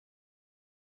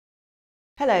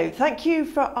Hello, thank you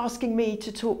for asking me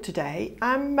to talk today.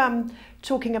 I'm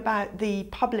talking about the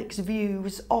public's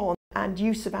views on and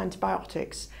use of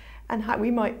antibiotics and how we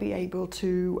might be able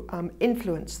to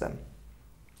influence them.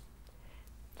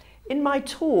 In my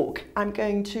talk, I'm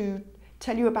going to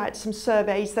tell you about some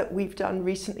surveys that we've done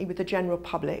recently with the general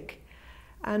public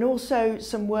and also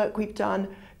some work we've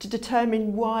done to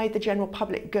determine why the general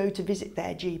public go to visit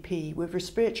their GP with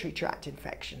respiratory tract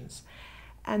infections,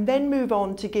 and then move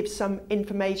on to give some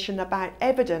information about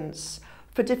evidence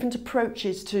for different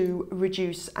approaches to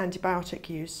reduce antibiotic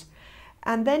use,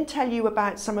 and then tell you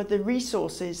about some of the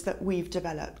resources that we've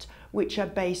developed which are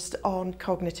based on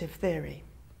cognitive theory.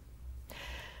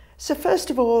 So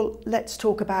first of all, let's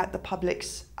talk about the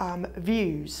public's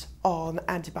views on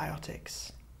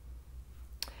antibiotics.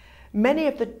 Many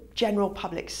of the general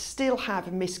public still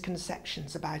have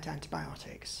misconceptions about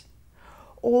antibiotics.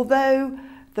 Although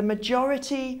the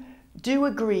majority do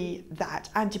agree that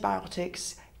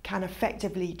antibiotics can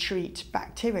effectively treat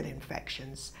bacterial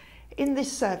infections. In this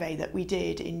survey that we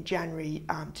did in January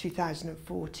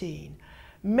 2014,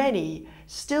 many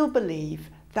still believe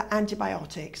that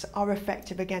antibiotics are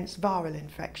effective against viral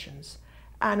infections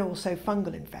and also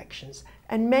fungal infections,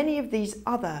 and many of these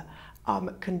other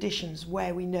conditions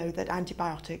where we know that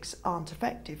antibiotics aren't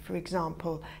effective, for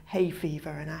example, hay fever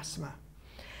and asthma.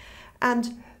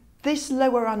 And this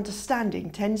lower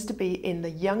understanding tends to be in the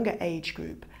younger age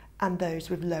group and those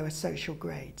with lower social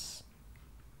grades.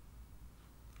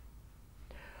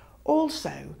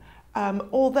 Also,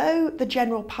 although the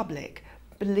general public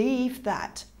believe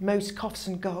that most coughs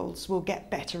and colds will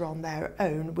get better on their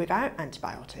own without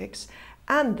antibiotics,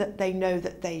 and that they know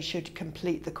that they should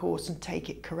complete the course and take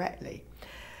it correctly,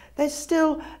 there's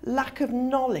still lack of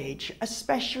knowledge,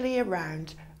 especially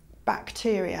around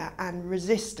bacteria and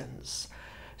resistance.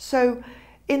 So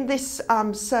in this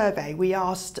survey, we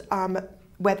asked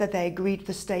whether they agreed with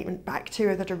the statement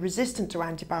bacteria that are resistant to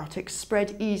antibiotics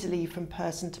spread easily from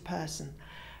person to person.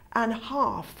 And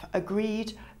half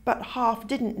agreed, but half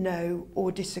didn't know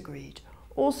or disagreed.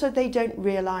 Also, they don't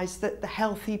realise that the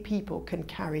healthy people can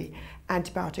carry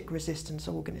antibiotic resistance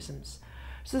organisms.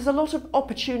 So there's a lot of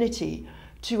opportunity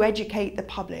to educate the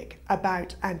public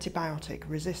about antibiotic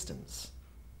resistance.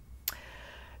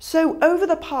 So over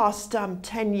the past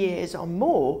 10 years or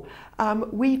more,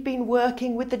 we've been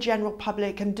working with the general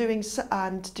public and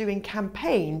doing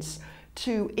campaigns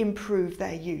to improve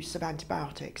their use of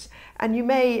antibiotics. And you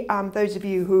may, those of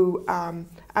you who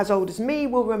as old as me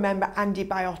will remember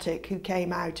Antibiotic, who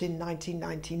came out in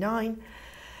 1999.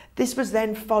 This was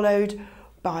then followed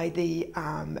by the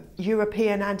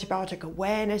European Antibiotic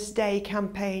Awareness Day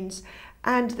campaigns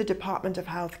and the Department of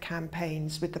Health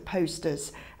campaigns with the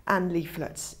posters and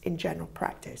leaflets in general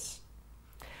practice.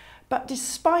 But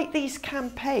despite these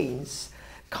campaigns,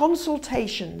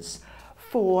 consultations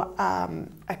for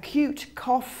acute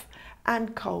cough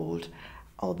and cold,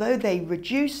 although they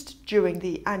reduced during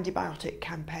the antibiotic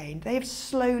campaign, they have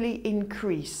slowly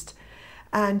increased.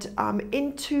 And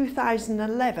in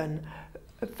 2011,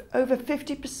 over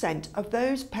 50% of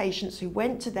those patients who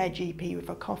went to their GP with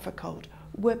a cough or cold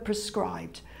were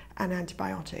prescribed an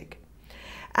antibiotic.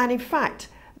 And in fact,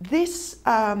 this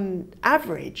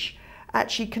average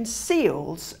actually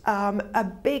conceals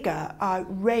a bigger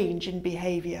range in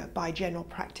behaviour by general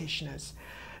practitioners.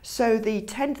 So the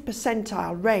 10th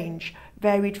percentile range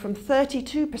varied from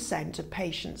 32% of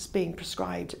patients being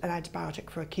prescribed an antibiotic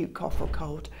for acute cough or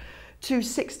cold to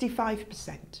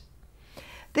 65%.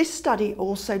 This study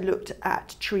also looked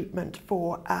at treatment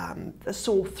for the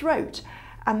sore throat,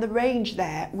 and the range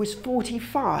there was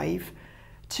 45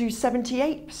 to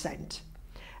 78%.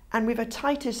 And with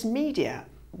otitis media,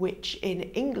 which in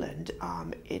England,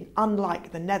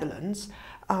 unlike the Netherlands,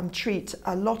 treat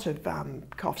a lot of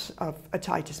coughs of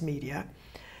otitis media,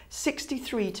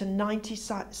 63 to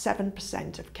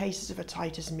 97% of cases of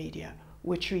otitis media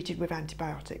were treated with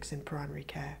antibiotics in primary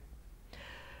care.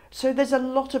 So there's a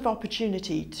lot of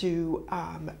opportunity to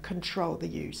control the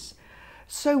use.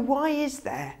 So why is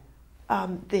there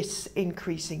this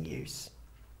increasing use?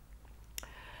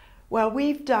 Well,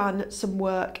 we've done some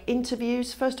work,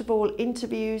 interviews, first of all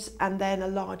interviews, and then a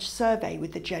large survey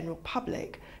with the general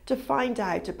public to find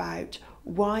out about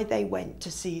why they went to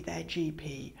see their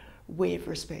GP with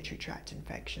respiratory tract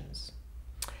infections.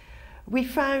 We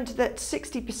found that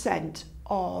 60%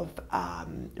 of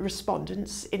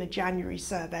respondents in a January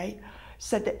survey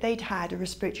said that they'd had a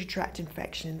respiratory tract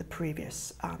infection in the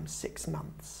previous 6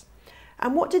 months.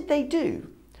 And what did they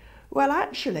do? Well,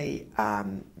 actually,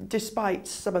 despite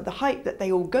some of the hype that they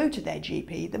all go to their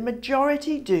GP, the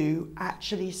majority do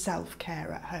actually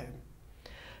self-care at home.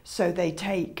 So they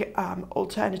take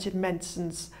alternative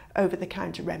medicines,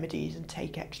 over-the-counter remedies, and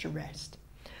take extra rest.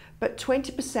 But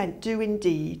 20% do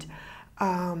indeed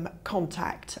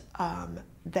contact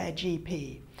their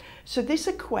GP. So this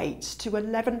equates to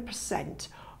 11%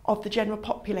 of the general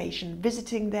population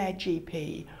visiting their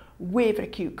GP with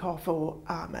acute cough or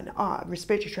a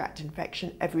respiratory tract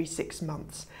infection every 6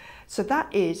 months. So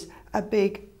that is a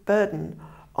big burden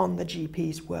on the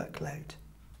GP's workload.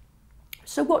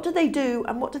 So what do they do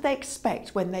and what do they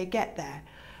expect when they get there?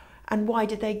 And why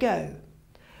did they go?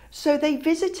 So they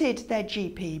visited their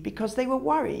GP because they were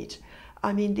worried.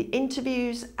 I mean, the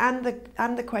interviews and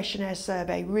the questionnaire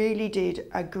survey really did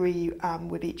agree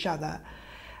with each other.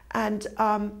 And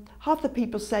half the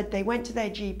people said they went to their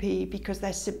GP because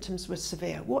their symptoms were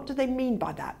severe. What do they mean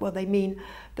by that? Well, they mean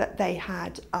that they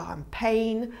had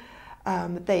pain,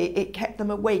 it kept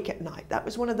them awake at night. That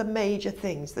was one of the major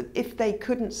things, that if they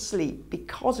couldn't sleep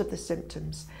because of the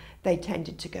symptoms, they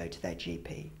tended to go to their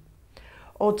GP.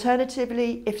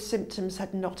 Alternatively, if symptoms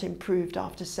had not improved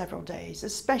after several days,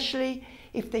 especially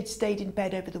if they'd stayed in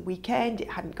bed over the weekend, it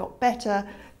hadn't got better,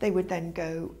 they would then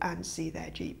go and see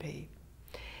their GP.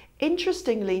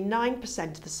 Interestingly, 9%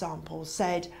 of the sample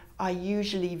said, I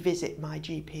usually visit my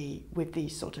GP with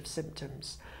these sort of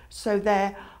symptoms. So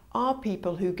there are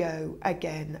people who go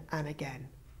again and again.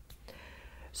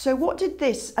 So what did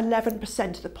this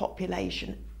 11% of the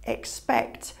population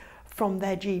expect from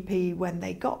their GP when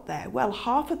they got there? Well,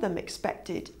 half of them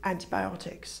expected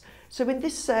antibiotics. So in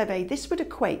this survey, this would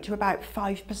equate to about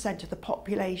 5% of the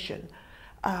population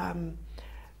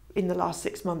in the last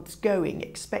 6 months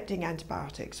expecting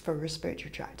antibiotics for a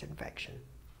respiratory tract infection.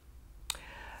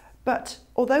 But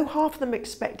although half of them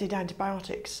expected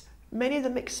antibiotics, many of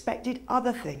them expected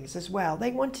other things as well.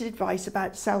 They wanted advice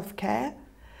about self-care.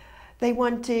 They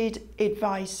wanted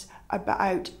advice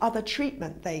about other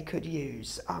treatment they could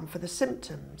use for the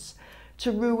symptoms,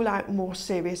 to rule out more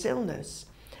serious illness,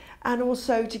 and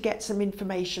also to get some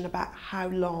information about how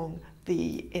long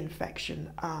the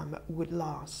infection would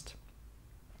last.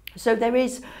 So there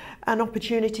is an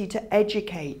opportunity to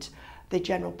educate the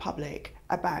general public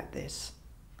about this.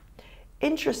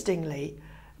 Interestingly,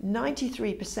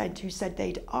 93% who said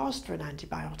they'd asked for an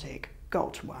antibiotic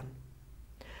got one.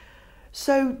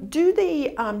 So do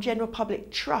the general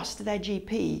public trust their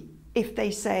GP if they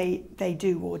say they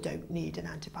do or don't need an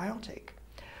antibiotic?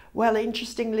 Well,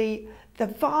 interestingly, the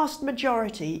vast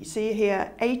majority, see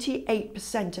here,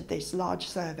 88% of this large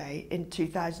survey in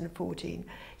 2014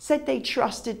 said they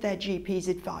trusted their GP's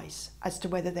advice as to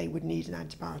whether they would need an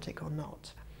antibiotic or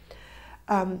not.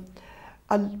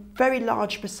 A very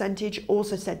large percentage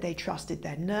also said they trusted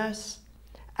their nurse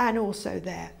and also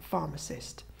their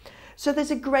pharmacist. So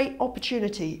there's a great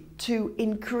opportunity to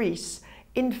increase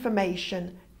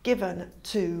information given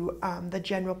to the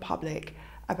general public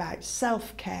about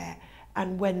self-care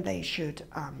and when they should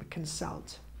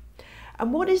consult.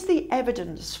 And what is the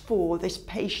evidence for this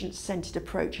patient-centered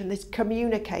approach and this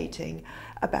communicating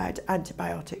about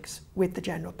antibiotics with the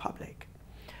general public?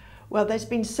 Well, there's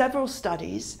been several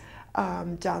studies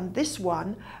done. This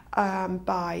one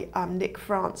by Nick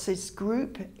France's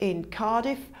group in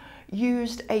Cardiff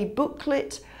used a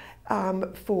booklet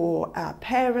for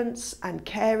parents and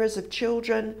carers of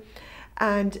children,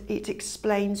 and it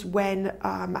explains when,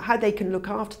 how they can look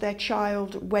after their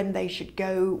child, when they should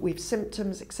go with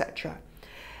symptoms, etc.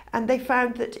 And they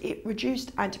found that it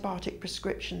reduced antibiotic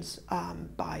prescriptions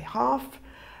by half.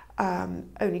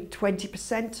 Only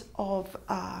 20% of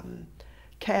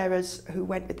carers who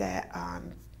went with their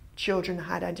children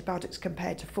had antibiotics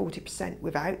compared to 40%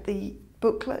 without the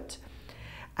booklet.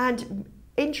 And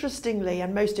interestingly,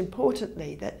 and most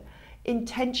importantly, that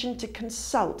intention to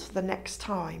consult the next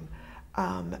time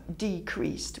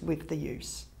decreased with the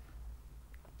use.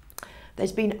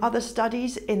 There's been other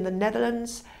studies in the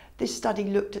Netherlands. This study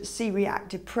looked at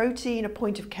C-reactive protein, a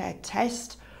point-of-care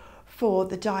test for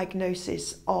the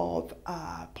diagnosis of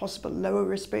possible lower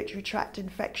respiratory tract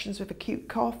infections with acute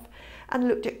cough, and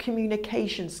looked at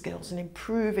communication skills and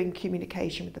improving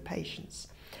communication with the patients.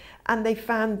 And they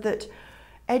found that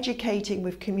educating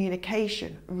with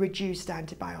communication reduced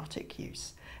antibiotic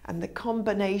use, and the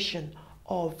combination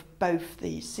of both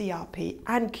the CRP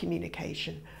and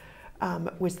communication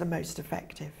was the most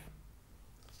effective.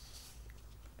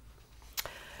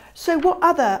 So what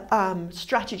other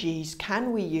strategies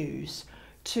can we use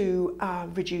to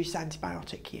reduce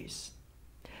antibiotic use?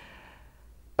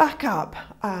 Backup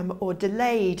or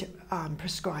delayed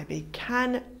prescribing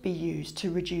can be used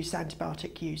to reduce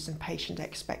antibiotic use and patient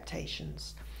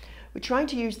expectations. We're trying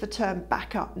to use the term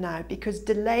backup now because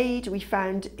delayed, we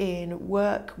found in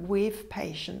work with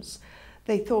patients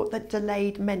They thought that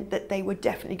delayed meant that they were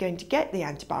definitely going to get the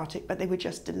antibiotic, but they were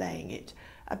just delaying it.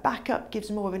 A backup gives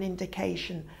more of an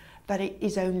indication that it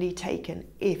is only taken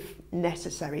if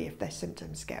necessary, if their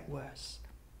symptoms get worse.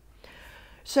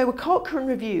 So a Cochrane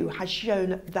review has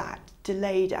shown that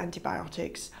delayed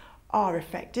antibiotics are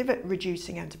effective at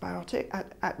reducing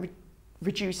antibiotic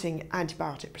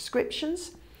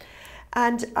prescriptions.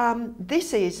 And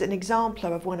this is an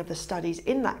example of one of the studies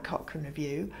in that Cochrane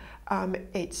review.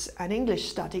 It's an English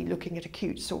study looking at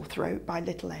acute sore throat by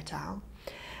Little et al.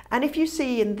 And if you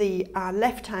see in the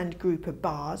left-hand group of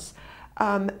bars,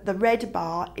 the red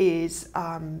bar is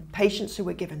patients who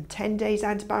were given 10 days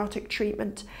antibiotic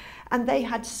treatment, and they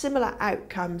had similar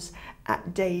outcomes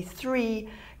at day 3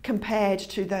 compared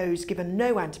to those given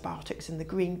no antibiotics in the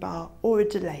green bar or a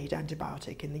delayed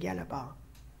antibiotic in the yellow bar.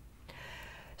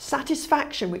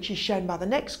 Satisfaction, which is shown by the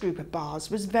next group of bars,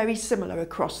 was very similar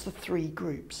across the 3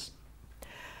 groups.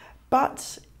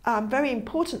 But very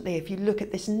importantly, if you look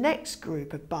at this next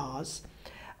group of bars,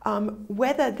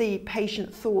 whether the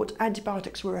patient thought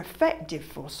antibiotics were effective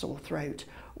for sore throat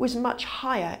was much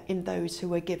higher in those who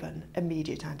were given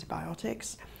immediate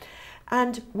antibiotics,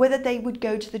 and whether they would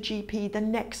go to the GP the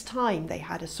next time they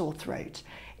had a sore throat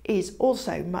is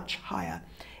also much higher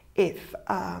if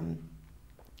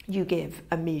you give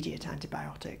immediate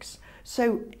antibiotics.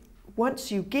 So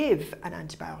once you give an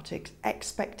antibiotic,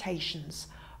 expectations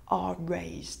are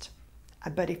raised.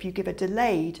 But if you give a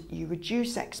delayed, you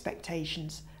reduce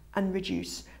expectations and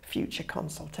reduce future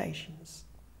consultations.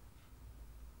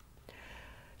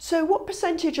 So what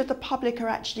percentage of the public are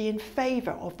actually in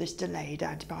favour of this delayed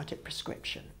antibiotic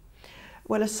prescription?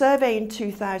 Well, a survey in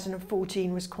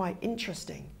 2014 was quite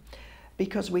interesting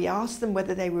because we asked them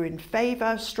whether they were in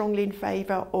favour, strongly in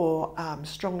favour, or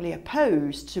strongly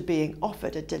opposed to being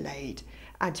offered a delayed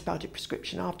antibiotic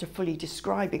prescription after fully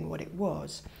describing what it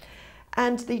was.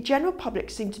 And the general public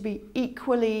seemed to be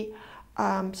equally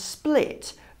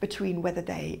split between whether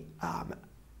they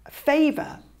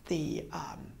favour the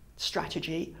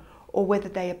strategy or whether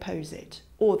they oppose it,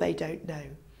 or they don't know.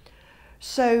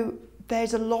 So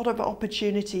there's a lot of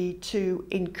opportunity to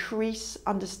increase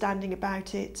understanding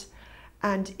about it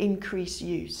and increase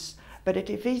use. But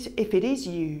if it is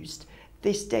used,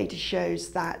 this data shows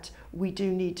that we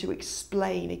do need to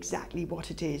explain exactly what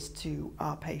it is to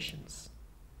our patients.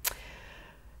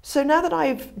 So now that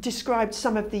I've described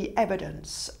some of the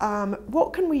evidence,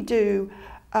 what can we do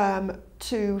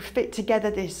to fit together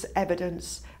this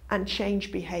evidence and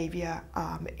change behaviour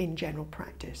in general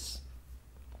practice?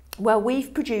 Well,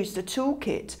 we've produced a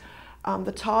toolkit,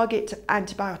 the Target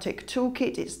Antibiotic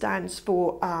Toolkit. It stands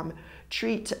for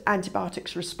Treat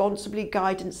Antibiotics Responsibly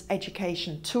Guidance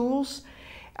Education Tools.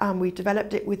 We've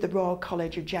developed it with the Royal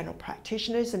College of General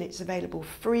Practitioners, and it's available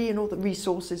free, and all the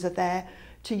resources are there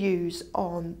to use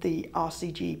on the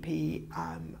RCGP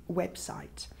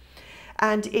website.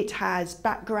 And it has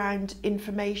background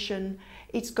information.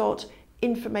 It's got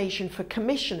information for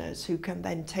commissioners who can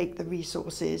then take the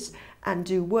resources and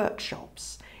do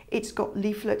workshops. It's got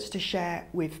leaflets to share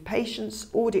with patients,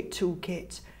 audit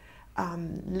toolkit,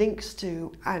 links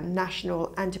to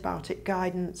national antibiotic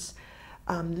guidance,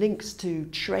 links to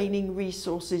training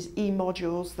resources,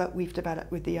 e-modules that we've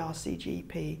developed with the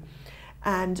RCGP,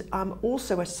 and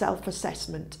also a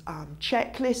self-assessment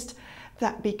checklist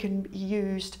that can be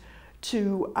used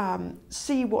to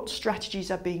see what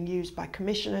strategies are being used by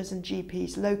commissioners and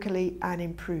GPs locally and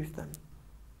improve them.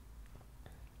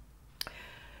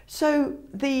 So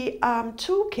the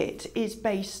toolkit is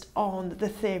based on the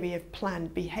theory of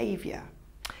planned behaviour.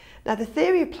 Now, the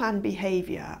theory of planned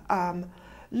behaviour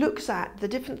looks at the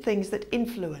different things that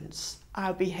influence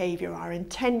our behaviour, our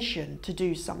intention to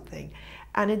do something.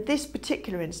 And in this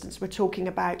particular instance, we're talking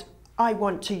about, I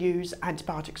want to use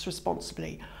antibiotics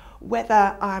responsibly,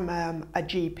 whether I'm a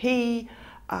GP,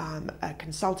 a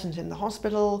consultant in the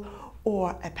hospital,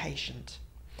 or a patient.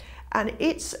 And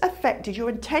it's affected, your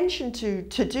intention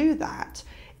to do that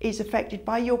is affected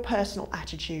by your personal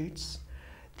attitudes,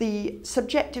 the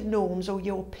subjective norms or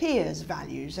your peers'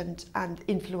 values and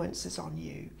influences on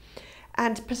you,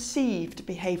 and perceived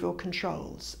behavioural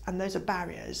controls. And those are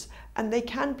barriers, and they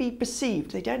can be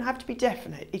perceived. They don't have to be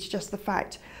definite. It's just the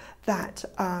fact that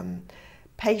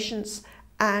patients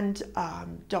and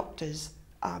doctors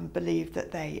believe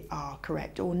that they are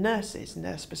correct, or nurses,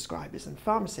 nurse prescribers and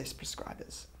pharmacist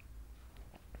prescribers.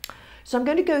 So I'm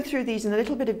going to go through these in a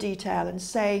little bit of detail and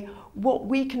say what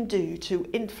we can do to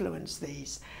influence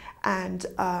these and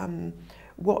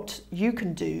what you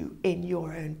can do in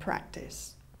your own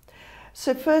practice.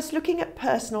 So first, looking at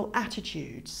personal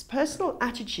attitudes. Personal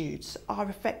attitudes are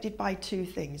affected by two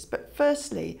things, but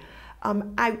firstly,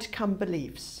 outcome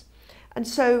beliefs. And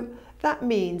so that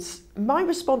means my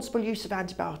responsible use of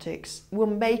antibiotics will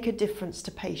make a difference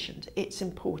to patient. It's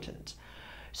important.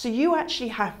 So you actually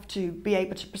have to be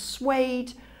able to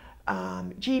persuade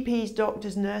GPs,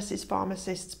 doctors, nurses,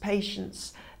 pharmacists,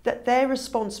 patients that their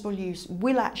responsible use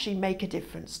will actually make a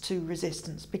difference to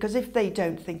resistance, because if they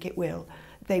don't think it will,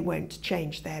 they won't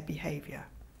change their behaviour.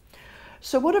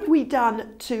 So what have we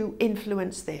done to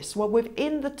influence this? Well,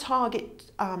 within the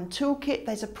Target toolkit,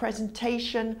 there's a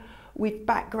presentation with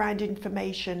background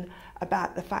information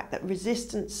about the fact that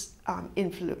resistance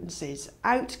influences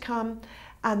outcome,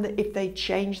 and that if they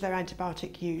change their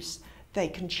antibiotic use, they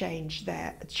can change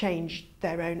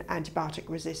their own antibiotic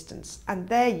resistance, and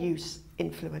their use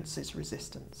influences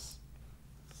resistance.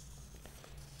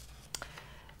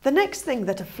 The next thing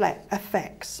that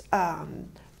affects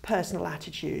personal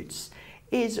attitudes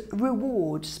is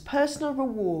rewards, personal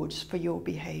rewards for your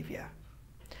behaviour.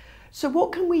 So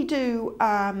what can we do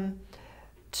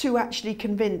to actually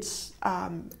convince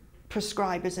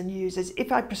prescribers and users,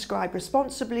 if I prescribe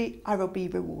responsibly, I will be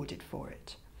rewarded for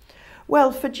it?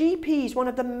 Well, for GPs, one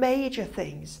of the major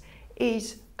things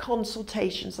is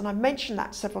consultations, and I've mentioned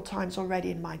that several times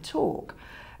already in my talk.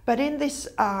 But in this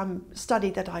study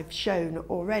that I've shown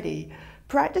already,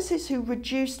 practices who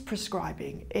reduced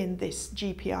prescribing in this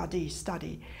GPRD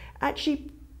study actually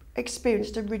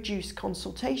experienced a reduced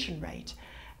consultation rate,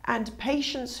 and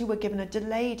patients who were given a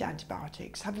delayed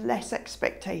antibiotics have less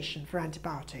expectation for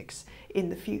antibiotics in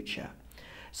the future.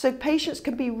 So patients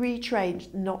can be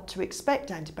retrained not to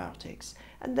expect antibiotics,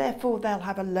 and therefore they'll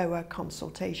have a lower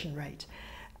consultation rate,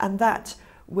 and that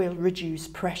will reduce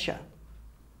pressure.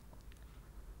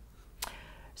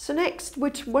 So next,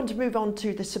 we want to move on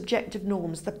to the subjective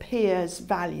norms, the peers'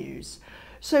 values.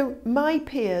 So my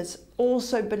peers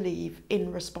also believe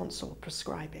in responsible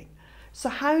prescribing. So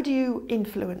how do you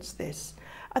influence this?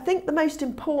 I think the most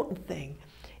important thing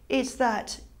is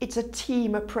that it's a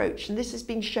team approach, and this has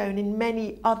been shown in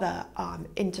many other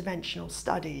interventional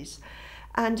studies.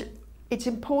 And it's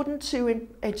important to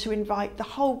invite the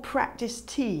whole practice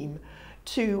team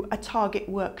to a target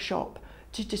workshop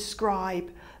to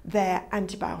describe their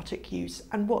antibiotic use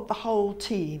and what the whole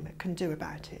team can do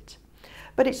about it.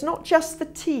 But it's not just the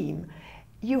team.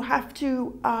 You have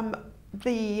to,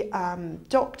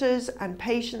 doctors and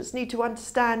patients need to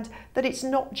understand that it's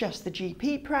not just the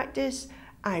GP practice.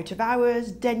 Out of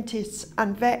hours, dentists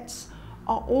and vets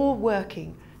are all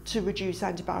working to reduce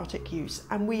antibiotic use,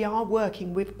 and we are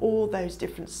working with all those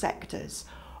different sectors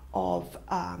of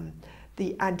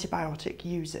the antibiotic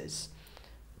users.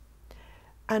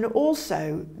 And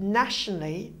also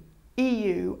nationally,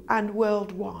 EU and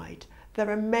worldwide, there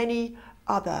are many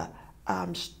other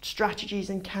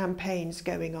strategies and campaigns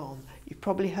going on. You've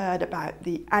probably heard about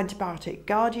the Antibiotic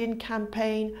Guardian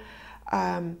campaign,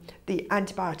 the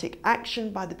Antibiotic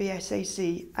Action by the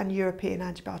BSAC, and European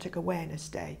Antibiotic Awareness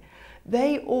Day.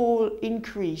 They all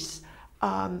increase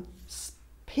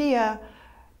peer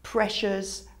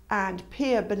pressures and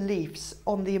peer beliefs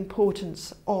on the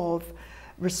importance of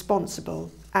responsible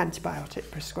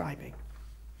antibiotic prescribing.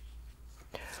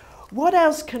 What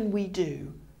else can we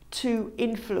do to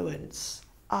influence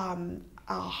our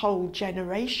whole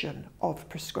generation of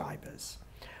prescribers?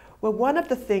 Well, one of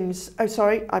the things, oh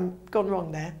sorry, I've gone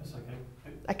wrong there. That's okay.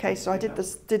 Okay, so I did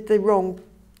the wrong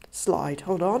slide.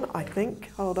 Hold on, I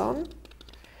think, hold on.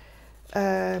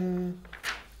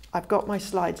 I've got my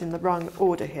slides in the wrong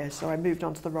order here, so I moved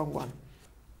on to the wrong one.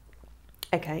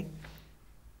 Okay.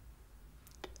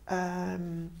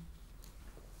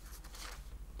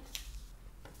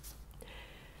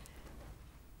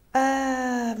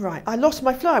 Right, I lost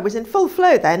my flow. I was in full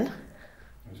flow then. It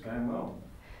was going well.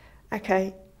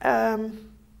 Okay.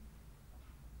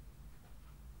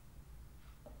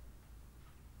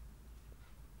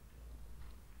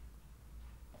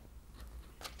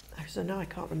 So now I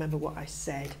can't remember what I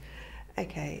said.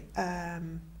 Okay.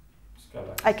 Just go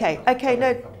back. Okay.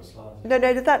 No,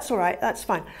 that's all right. That's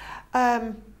fine.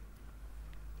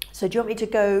 So do you want me to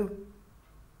go?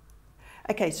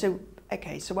 Okay. So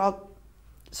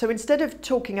instead of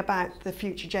talking about the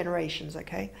future generations,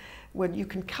 okay, well, you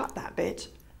can cut that bit.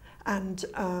 And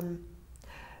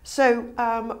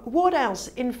what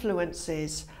else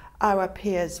influences our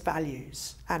peers'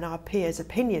 values and our peers'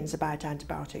 opinions about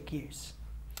antibiotic use?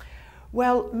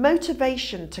 Well,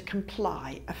 motivation to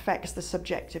comply affects the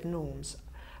subjective norms.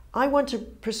 I want to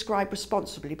prescribe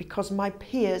responsibly because my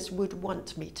peers would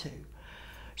want me to.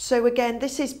 So again,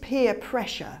 this is peer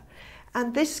pressure,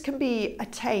 and this can be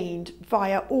attained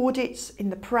via audits in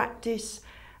the practice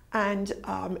and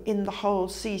in the whole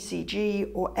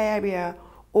CCG or area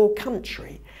or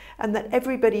country, and that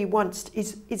everybody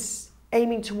is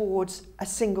aiming towards a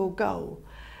single goal.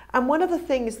 And one of the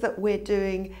things that we're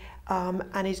doing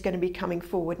and is going to be coming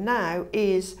forward now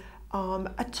is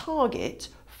a target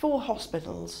for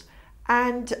hospitals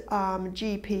and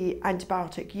GP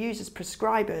antibiotic users,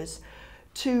 prescribers,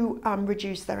 to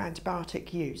reduce their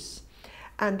antibiotic use.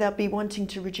 And they'll be wanting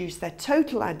to reduce their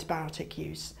total antibiotic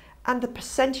use and the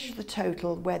percentage of the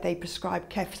total where they prescribe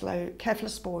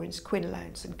cephalosporins,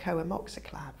 quinolones and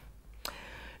coamoxiclav.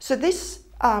 So this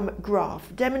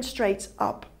graph demonstrates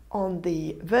up on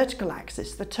the vertical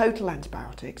axis the total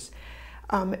antibiotics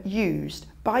used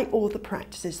by all the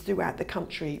practices throughout the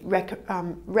country,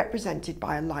 represented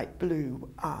by a light blue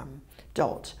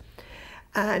dot,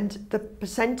 and the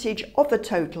percentage of the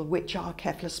total which are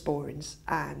cephalosporins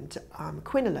and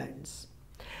quinolones.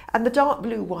 And the dark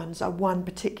blue ones are one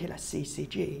particular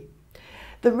CCG.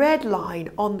 The red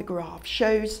line on the graph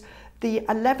shows the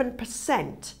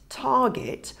 11%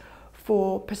 target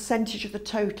for percentage of the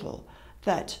total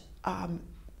that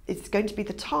is going to be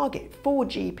the target for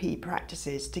GP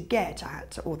practices to get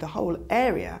at, or the whole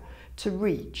area to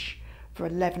reach, for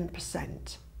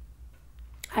 11%.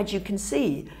 As you can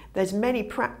see, there's many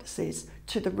practices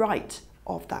to the right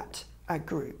of that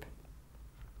group.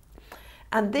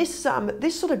 And this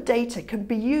sort of data can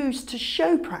be used to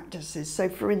show practices. So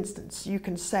for instance, you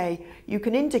can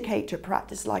indicate to a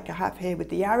practice like I have here with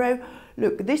the arrow,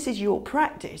 look, this is your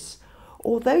practice.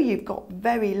 Although you've got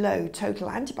very low total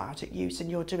antibiotic use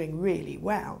and you're doing really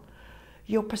well,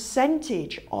 your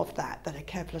percentage of that are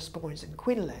cephalosporins and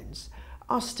quinolones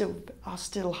are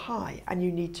still high, and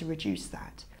you need to reduce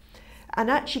that.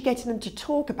 And actually getting them to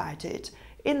talk about it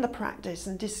in the practice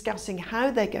and discussing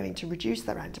how they're going to reduce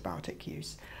their antibiotic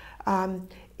use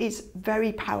is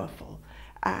very powerful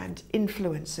and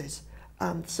influences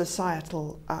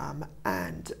societal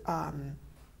and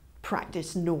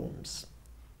practice norms.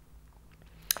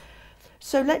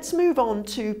 So let's move on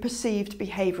to perceived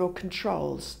behavioural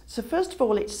controls. So first of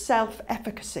all, it's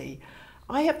self-efficacy.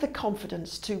 I have the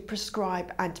confidence to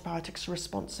prescribe antibiotics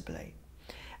responsibly.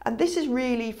 And this is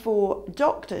really for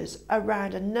doctors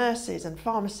around, and nurses and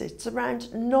pharmacists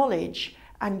around knowledge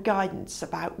and guidance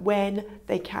about when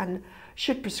they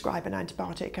should prescribe an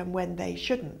antibiotic and when they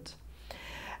shouldn't.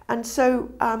 And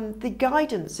so the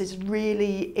guidance is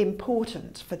really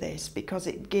important for this because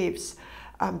it gives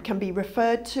can be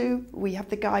referred to. We have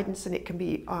the guidance and it can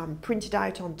be printed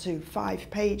out onto 5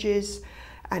 pages,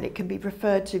 and it can be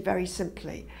referred to very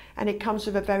simply. And it comes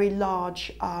with a very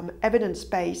large evidence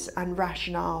base and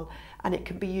rationale, and it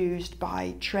can be used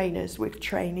by trainers with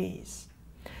trainees.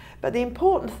 But the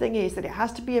important thing is that it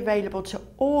has to be available to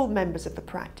all members of the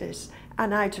practice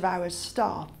and out-of-hours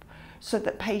staff, so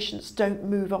that patients don't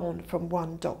move on from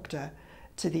one doctor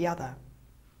to the other.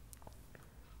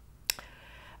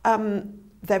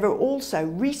 There are also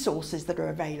resources that are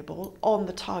available on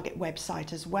the Target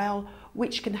website as well,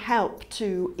 which can help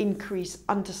to increase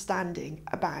understanding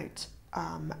about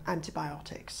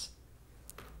antibiotics.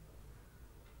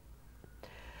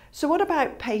 So what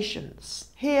about patients?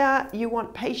 Here you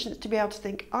want patients to be able to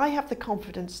think, I have the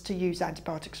confidence to use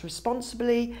antibiotics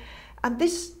responsibly, and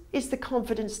this is the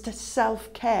confidence to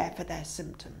self-care for their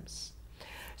symptoms.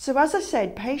 So as I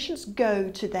said, patients go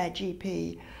to their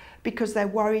GP because they're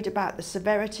worried about the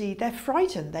severity, they're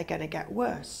frightened they're going to get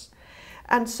worse.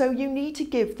 And so you need to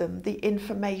give them the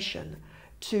information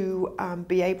to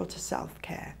be able to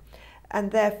self-care. And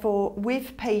therefore,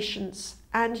 with patients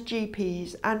and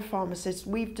GPs and pharmacists,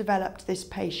 we've developed this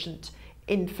patient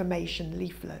information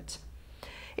leaflet.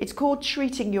 It's called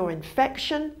Treating Your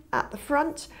Infection at the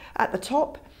front, at the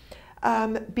top,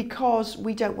 because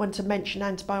we don't want to mention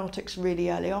antibiotics really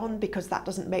early on, because that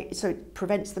so it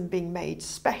prevents them being made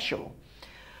special.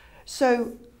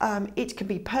 So it can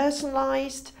be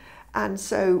personalised, and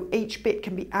so each bit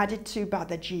can be added to by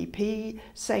the GP,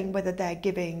 saying whether they're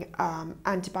giving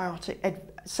antibiotic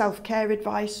self-care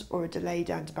advice or a delayed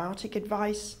antibiotic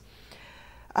advice.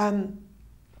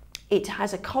 It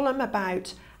has a column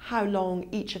about how long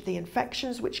each of the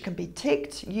infections, which can be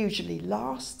ticked, usually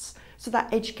lasts. So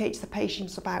that educates the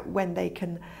patients about when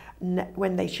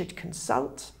they should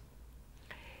consult.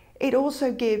 It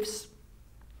also gives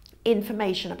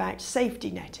information about safety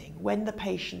netting, when the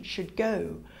patient should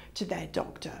go to their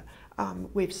doctor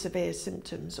with severe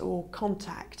symptoms, or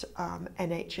contact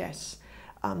NHS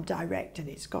Direct, and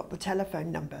it's got the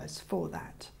telephone numbers for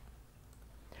that.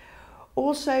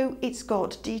 Also, it's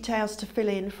got details to fill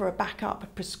in for a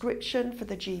backup prescription for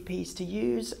the GPs to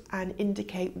use and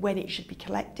indicate when it should be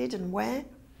collected and where.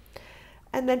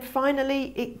 And then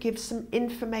finally, it gives some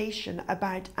information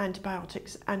about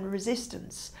antibiotics and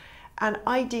resistance, And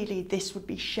ideally this would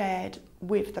be shared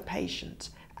with the patient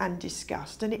and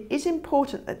discussed. And it is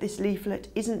important that this leaflet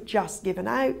isn't just given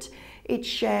out, it's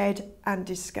shared and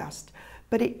discussed.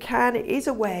 But it is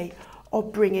a way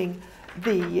of bringing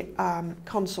the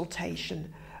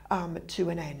consultation to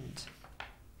an end.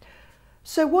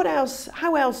 So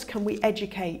how else can we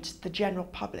educate the general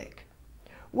public?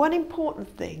 One important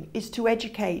thing is to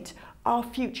educate our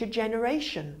future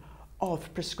generation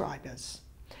of prescribers.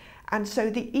 And so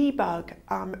the eBug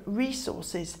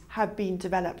resources have been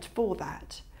developed for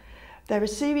that. There are a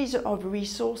series of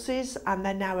resources and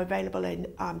they're now available in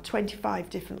 25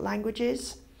 different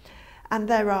languages. And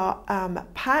there are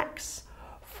packs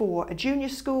for a junior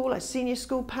school, a senior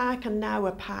school pack, and now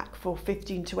a pack for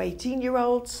 15 to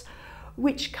 18-year-olds,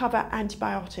 which cover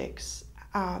antibiotics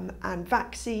and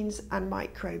vaccines and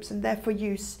microbes, and they're for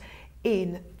use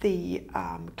in the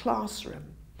classroom.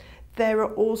 There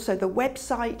are also, the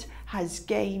website has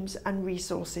games and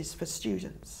resources for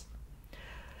students.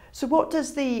 So what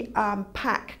does the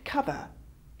pack cover?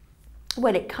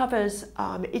 Well, it covers,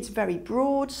 it's very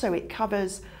broad, so it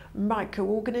covers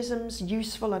microorganisms,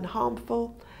 useful and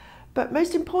harmful, but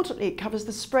most importantly it covers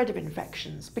the spread of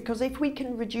infections, because if we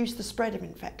can reduce the spread of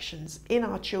infections in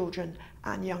our children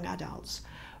and young adults,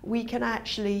 we can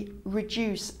actually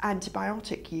reduce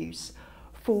antibiotic use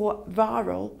for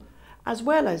viral as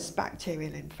well as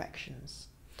bacterial infections.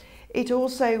 It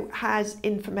also has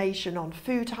information on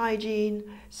food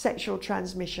hygiene, sexual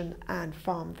transmission and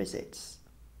farm visits.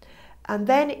 And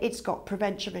then it's got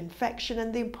prevention of infection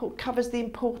and covers the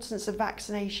importance of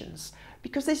vaccinations,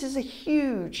 because this is a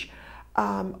huge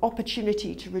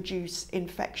opportunity to reduce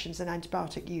infections and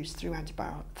antibiotic use through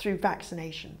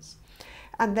vaccinations.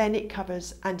 And then it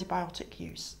covers antibiotic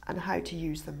use and how to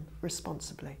use them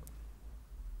responsibly.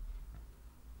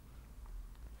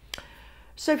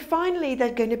 So finally,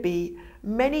 there are going to be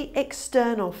many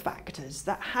external factors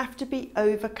that have to be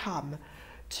overcome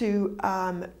to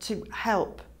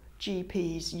help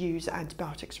GPs use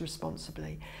antibiotics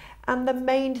responsibly. And the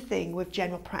main thing with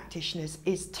general practitioners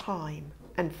is time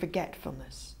and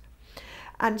forgetfulness.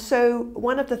 And so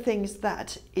one of the things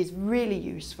that is really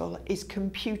useful is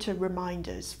computer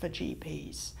reminders for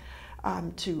GPs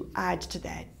to add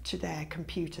to their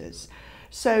computers.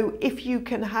 So if you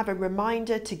can have a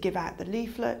reminder to give out the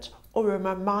leaflet or a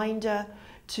reminder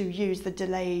to use the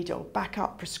delayed or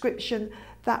backup prescription,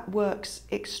 that works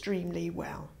extremely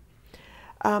well.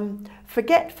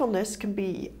 Forgetfulness can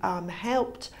be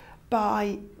helped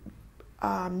by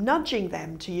nudging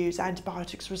them to use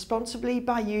antibiotics responsibly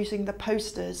by using the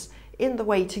posters in the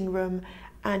waiting room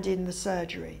and in the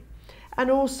surgery.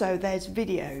 And also there's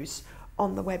videos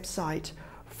on the website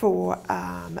for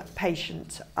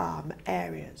patient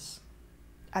areas.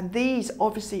 And these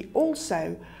obviously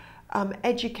also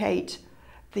educate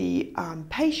the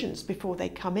patients before they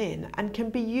come in and can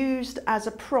be used as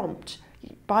a prompt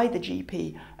by the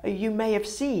GP. You may have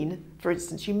seen, for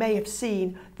instance, you may have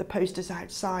seen the posters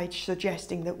outside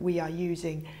suggesting that we are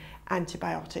using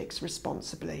antibiotics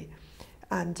responsibly.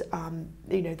 And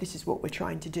you know, this is what we're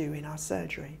trying to do in our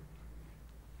surgery.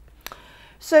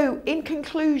 So in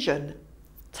conclusion,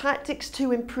 tactics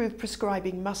to improve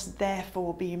prescribing must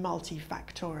therefore be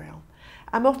multifactorial.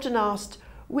 I'm often asked,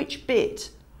 which bit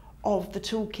of the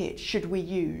toolkit should we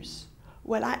use?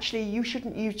 Well, actually, you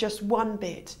shouldn't use just one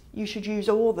bit. You should use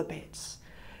all the bits.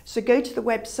 So go to the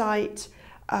website,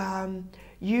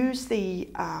 use the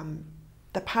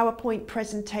PowerPoint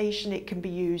presentation. It can be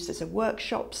used as a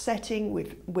workshop setting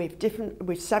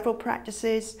with several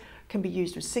practices. Can be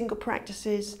used with single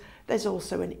practices. There's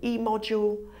also an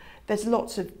e-module. There's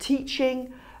lots of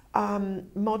teaching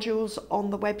modules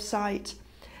on the website.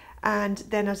 And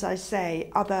then, as I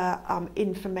say, other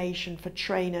information for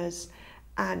trainers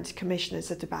and commissioners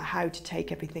about how to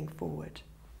take everything forward.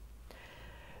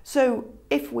 So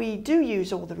if we do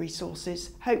use all the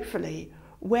resources, hopefully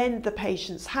when the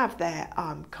patients have their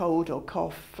cold or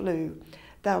cough, flu,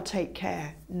 they'll take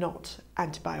care, not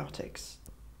antibiotics.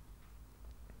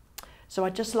 So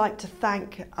I'd just like to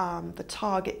thank the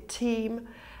Target team,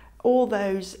 all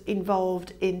those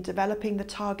involved in developing the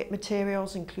Target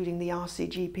materials, including the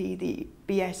RCGP, the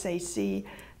BSAC,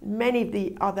 many of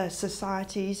the other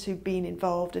societies who've been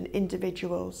involved and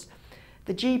individuals,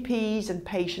 the GPs and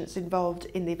patients involved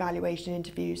in the evaluation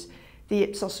interviews, the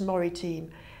Ipsos Mori team,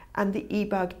 and the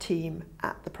eBug team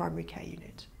at the primary care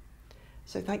unit.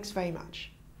 So thanks very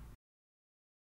much.